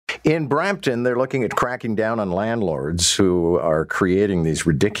In Brampton, they're looking at cracking down on landlords who are creating these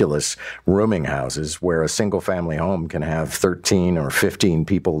ridiculous rooming houses where a single-family home can have 13 or 15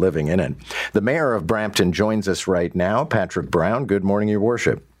 people living in it. The mayor of Brampton joins us right now, Patrick Brown. Good morning, Your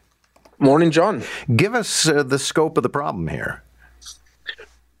Worship. Morning, John. Give us the scope of the problem here.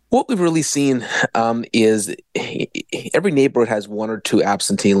 What we've really seen is every neighborhood has one or two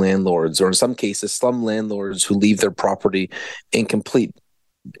absentee landlords, or in some cases, slum landlords who leave their property in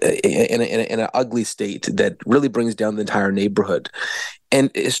an ugly state that really brings down the entire neighborhood. And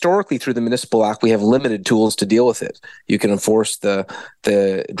historically, through the Municipal Act, we have limited tools to deal with it. You can enforce the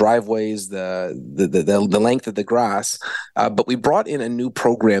driveways, the length of the grass, but we brought in a new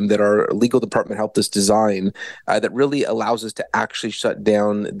program that our legal department helped us design that really allows us to actually shut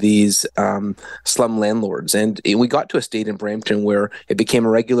down these slum landlords. And we got to a state in Brampton where it became a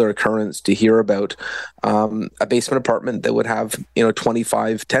regular occurrence to hear about a basement apartment that would have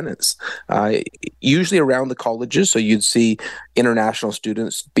 25 tenants, usually around the colleges. So you'd see international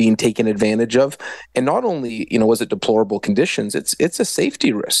students being taken advantage of, and not only was it deplorable conditions, it's a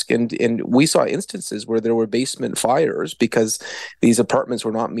safety risk, and we saw instances where there were basement fires because these apartments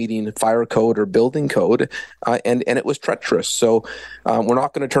were not meeting fire code or building code, and it was treacherous. So we're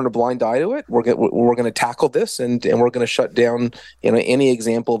not going to turn a blind eye to it. We're going to tackle this, and we're going to shut down any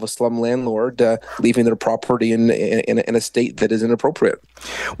example of a slum landlord leaving their property in a state that is inappropriate.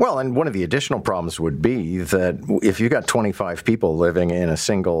 Well, and one of the additional problems would be that if you got 25 people living in a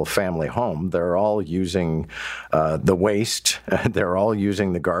single family home, they're all using the waste, they're all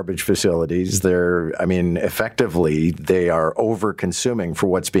using the garbage facilities. Effectively, they are over consuming for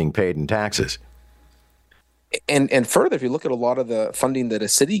what's being paid in taxes. And further, if you look at a lot of the funding that a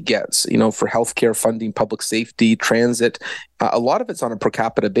city gets, for healthcare funding, public safety, transit, a lot of it's on a per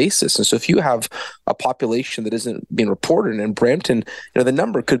capita basis. And so if you have a population that isn't being reported in Brampton, the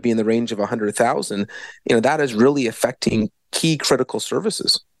number could be in the range of 100,000. That is really affecting key critical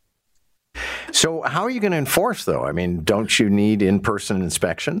services. So how are you going to enforce, though? I mean, don't you need in-person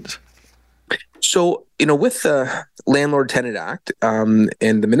inspections? So, with the Landlord-Tenant Act and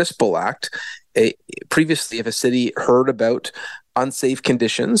the Municipal Act, previously, if a city heard about unsafe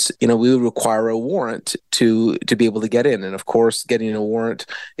conditions, we would require a warrant to be able to get in. And of course, getting a warrant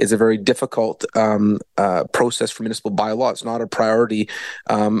is a very difficult process for municipal bylaw. It's not a priority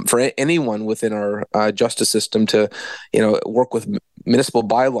for anyone within our justice system to, work with municipal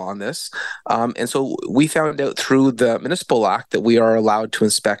bylaw on this. And so we found out through the Municipal Act that we are allowed to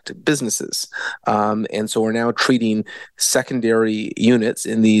inspect businesses. And so we're now treating secondary units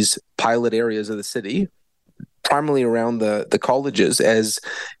in these pilot areas of the city, primarily around the colleges, as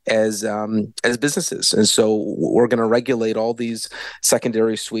businesses. And so we're going to regulate all these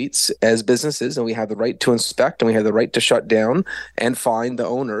secondary suites as businesses, and we have the right to inspect, and we have the right to shut down and fine the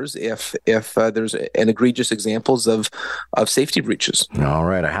owners if there's an egregious examples of safety breaches. All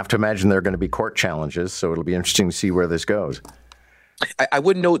right. I have to imagine there are going to be court challenges, so it'll be interesting to see where this goes. I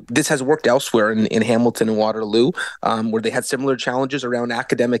would note this has worked elsewhere in Hamilton and Waterloo, where they had similar challenges around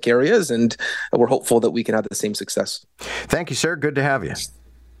academic areas, and we're hopeful that we can have the same success. Thank you, sir. Good to have you.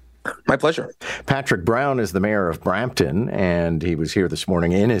 My pleasure. Patrick Brown is the mayor of Brampton, and he was here this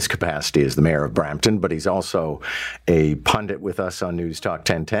morning in his capacity as the mayor of Brampton, but he's also a pundit with us on News Talk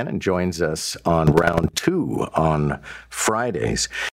 1010 and joins us on round 2 on Fridays.